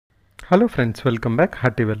Hello friends, welcome back.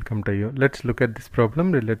 Hearty welcome to you. Let's look at this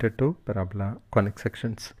problem related to parabola conic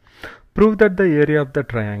sections. Prove that the area of the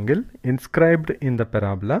triangle inscribed in the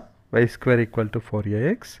parabola y square equal to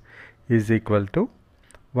 4ax is equal to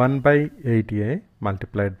 1 by 8a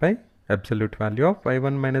multiplied by absolute value of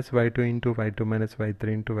y1 minus y2 into y2 minus y3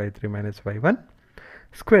 into y3 minus y1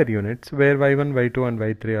 square units, where y1, y2 and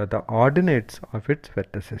y3 are the ordinates of its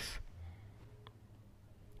vertices.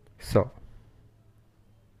 So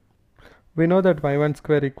we know that y1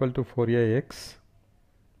 square equal to 4ax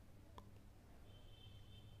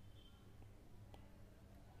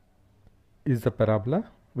is the parabola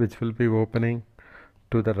which will be opening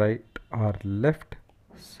to the right or left.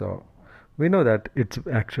 So we know that it's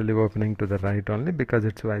actually opening to the right only because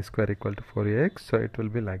it's y square equal to 4ax. So it will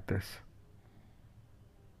be like this.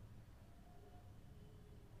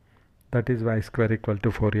 That is y square equal to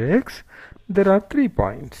 4ax. There are 3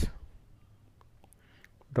 points.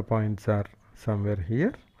 The points are somewhere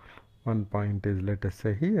here. One point is, let us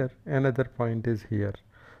say, here. Another point is here.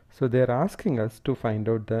 So they are asking us to find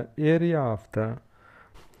out the area of the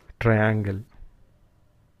triangle.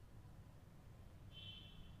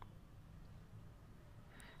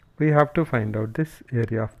 We have to find out this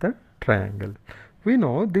area of the triangle. We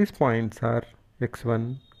know these points are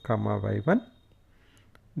x1 comma y1.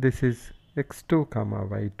 This is x2 comma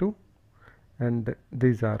y2, and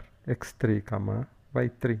these are x3 comma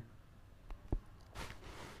y3,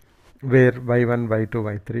 where y1, y2,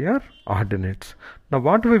 y3 are ordinates. Now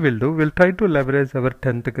what we will do, we'll try to leverage our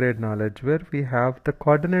 10th grade knowledge where we have the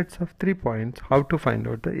coordinates of 3 points, how to find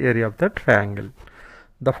out the area of the triangle.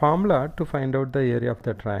 The formula to find out the area of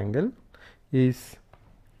the triangle is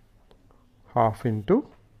half into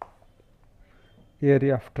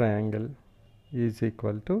area of triangle is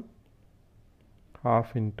equal to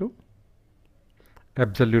half into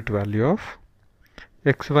absolute value of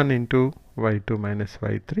x1 into y2 minus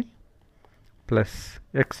y3 plus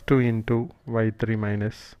x2 into y3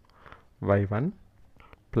 minus y1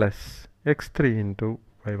 plus x3 into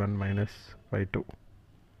y1 minus y2.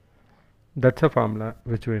 That's a formula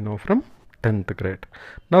which we know from 10th grade.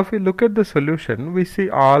 Now if we look at the solution, we see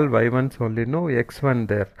all y1s only, no x1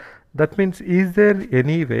 there. That means, is there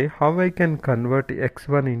any way how I can convert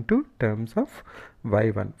x1 into terms of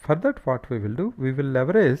y1? For that, what we will do, we will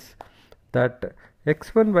leverage that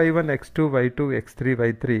x1, y1, x2, y2, x3,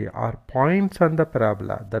 y3 are points on the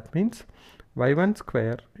parabola. That means y1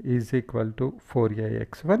 square is equal to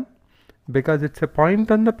 4ax1. Because it's a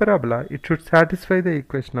point on the parabola, it should satisfy the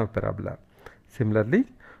equation of parabola. Similarly,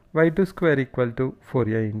 y2 square equal to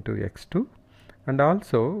 4a into x2, and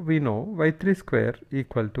also we know y3 square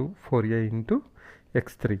equal to 4a into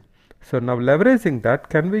x3. So now leveraging that,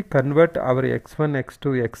 can we convert our x1,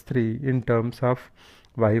 x2, x3 in terms of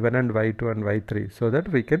y1 and y2 and y3 so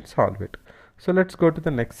that we can solve it. So let's go to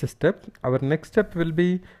the next step. Our next step will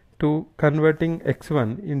be to converting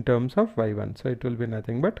x1 in terms of y1. So it will be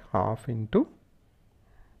nothing but half into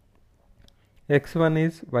x1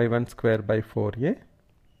 is y1 square by 4a,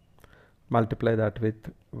 multiply that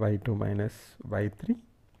with y2 minus y3,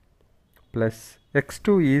 plus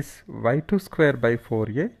x2 is y2 square by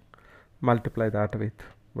 4a, multiply that with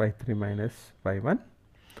y3 minus y1,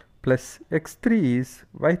 plus x3 is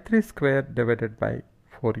y3 square divided by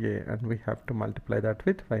 4a, and we have to multiply that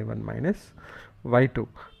with y1 minus y2.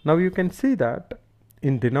 Now you can see that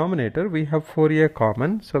in denominator we have 4a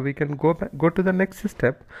common, so we can go to the next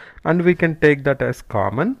step and we can take that as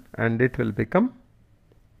common, and it will become,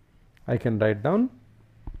 I can write down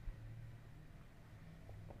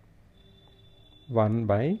 1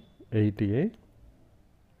 by 8a,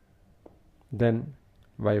 then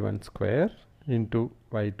y1 square into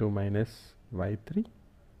y2 minus y3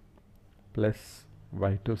 plus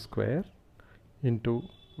y2 square into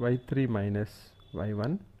y3 minus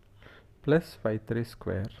y1 plus y3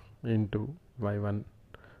 square into y1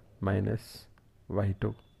 minus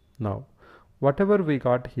y2. Now whatever we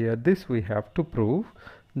got here, this we have to prove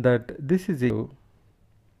that this is equal to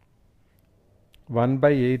 1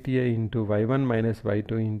 by 8a into y1 minus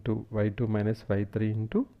y2 into y2 minus y3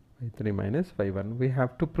 into y3 minus y1. We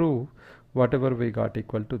have to prove whatever we got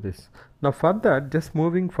equal to this. Now for that, just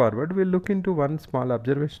moving forward, we'll look into one small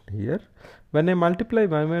observation here. When I multiply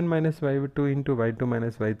y1 minus y2 into y2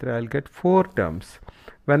 minus y3, I'll get 4 terms.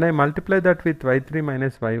 When I multiply that with y3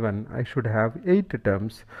 minus y1, I should have 8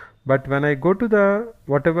 terms. But when I go to the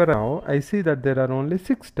whatever now, I see that there are only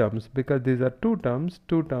 6 terms because these are 2 terms,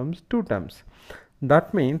 2 terms, 2 terms.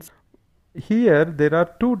 That means here there are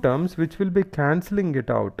 2 terms which will be cancelling it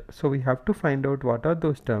out. So we have to find out what are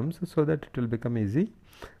those terms so that it will become easy.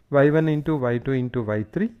 y1 into y2 into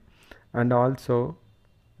y3, and also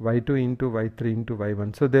y2 into y3 into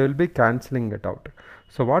y1. So they will be cancelling it out.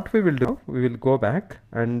 So what we will do, we will go back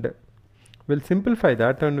and we'll simplify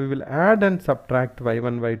that, and we will add and subtract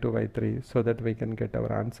y1, y2, y3 so that we can get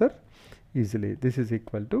our answer easily. This is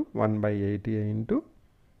equal to 1 by 80a into,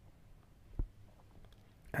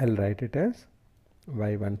 I'll write it as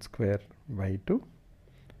y1 square y2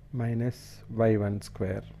 minus y1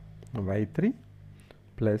 square y3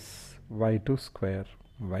 plus y2 square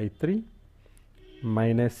y3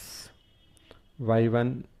 minus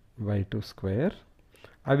y1 y2 square.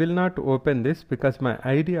 I will not open this because my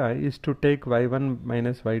idea is to take y1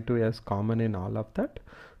 minus y2 as common in all of that.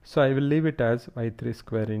 So I will leave it as y3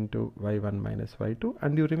 square into y1 minus y2.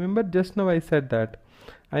 And you remember just now I said that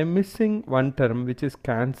I am missing one term which is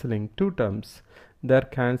cancelling two terms. They are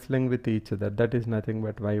cancelling with each other. That is nothing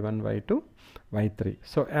but y1, y2, y3.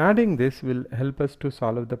 So adding this will help us to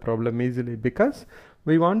solve the problem easily, because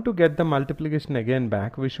we want to get the multiplication again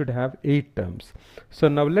back. We should have 8 terms. So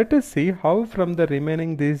now let us see how from the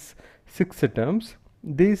remaining these 6 terms,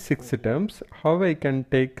 how I can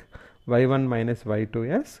take y1 minus y2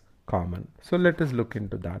 as common. So let us look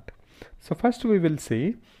into that. So first we will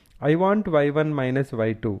see, I want y1 minus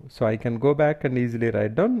y2. So I can go back and easily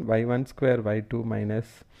write down y1 square y2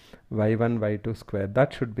 minus y1 y2 square.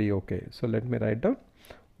 That should be okay. So let me write down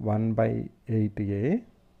 1 by 8a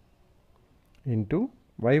into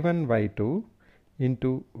y1 y2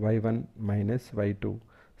 into y1 minus y2.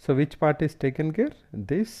 So which part is taken care?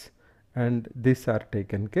 This and this are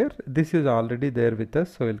taken care. This is already there with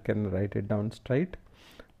us, so we can write it down straight.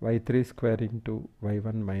 y3 square into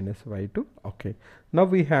y1 minus y2. Okay, now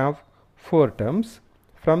we have 4 terms.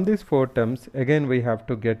 From these 4 terms again we have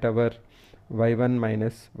to get our y1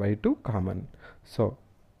 minus y2 common. So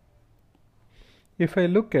if I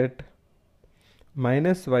look at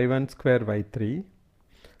minus y1 square y3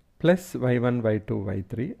 plus y1 y2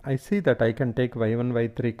 y3, I see that I can take y1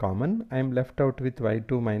 y3 common. I am left out with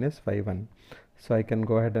y2 minus y1. So I can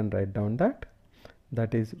go ahead and write down that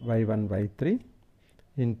is y1 y3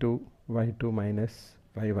 into y2 minus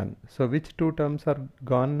y1. So which two terms are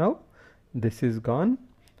gone now? This is gone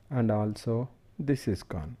and also this is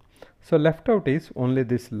gone. So left out is only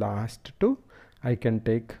this last two. I can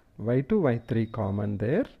take y2 y3 common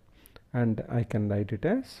there, and I can write it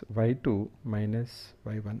as y2 minus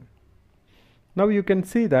y1. Now you can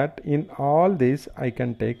see that in all these I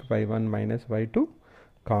can take y1 minus y2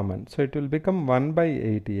 common. So it will become 1 by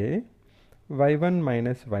 8a y1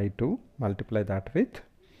 minus y2, multiply that with,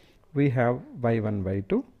 we have y1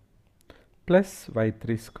 y2 plus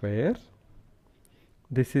y3 square.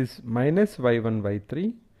 This is minus y1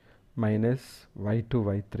 y3 minus y2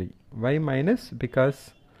 y3. Why minus?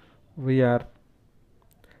 Because we are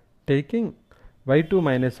taking y2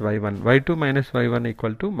 minus y1. y2 minus y1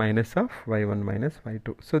 equal to minus of y1 minus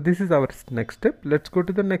y2. So this is our next step. Let's go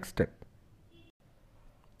to the next step.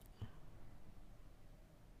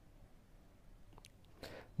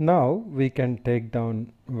 Now we can take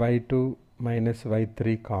down y2 minus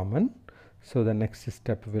y3 common. So the next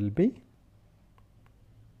step will be,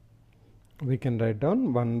 we can write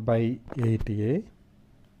down 1 by 8a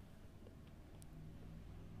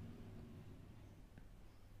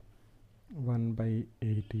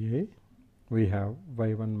we have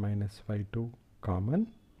y1 minus y2 common.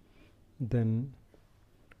 Then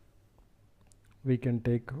we can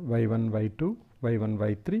take y1 y2 y1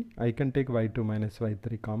 y3. I can take y2 minus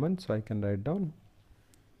y3 common, so I can write down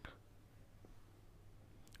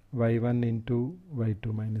y1 into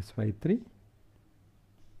y2 minus y3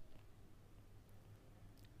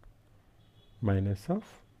 minus of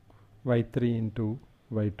y3 into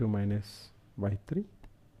y2 minus y3.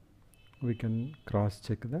 We can cross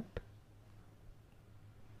check that.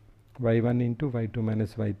 y1 into y2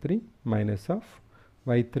 minus y3 minus of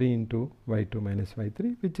y3 into y2 minus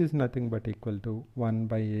y3, which is nothing but equal to 1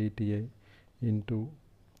 by 8a into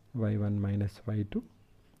y1 minus y2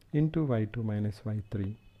 into y2 minus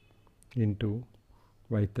y3 into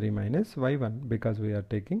y3 minus y1, because we are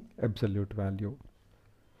taking absolute value.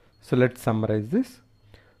 So let's summarize this.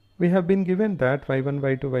 We have been given that y1,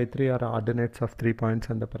 y2, y3 are ordinates of 3 points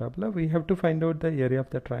on the parabola. We have to find out the area of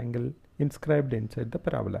the triangle inscribed inside the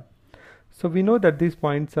parabola. So we know that these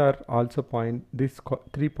points are also these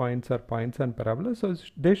 3 points are points on parabola. So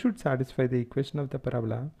they should satisfy the equation of the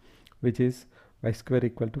parabola, which is y square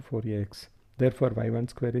equal to 4ax. Therefore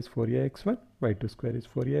y1 square is 4ax1, y2 square is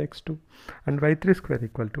 4ax2, and y3 square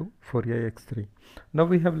equal to 4ax3. Now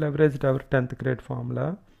we have leveraged our 10th grade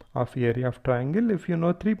formula of area of triangle if you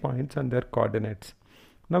know 3 points and their coordinates.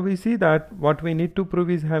 Now we see that what we need to prove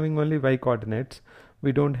is having only y coordinates.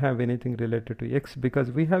 we don't have anything related to x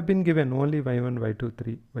because we have been given only y1, y2,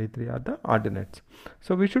 3, y3 are the ordinates.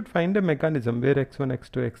 So we should find a mechanism where x1,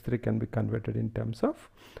 x2, x3 can be converted in terms of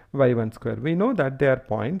y1 square. We know that they are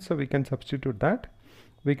points, so we can substitute that.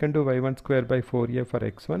 We can do y1 square by 4a for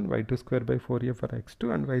x1, y2 square by 4a for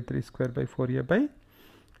x2, and y3 square by 4a by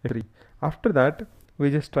x3. After that, we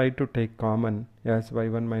just try to take common as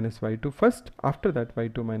y1 minus y2 first, after that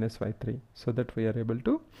y2 minus y3, so that we are able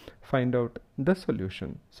to find out the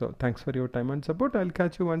solution. So thanks for your time and support. I'll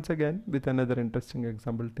catch you once again with another interesting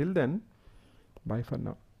example. Till then, bye for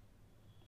now.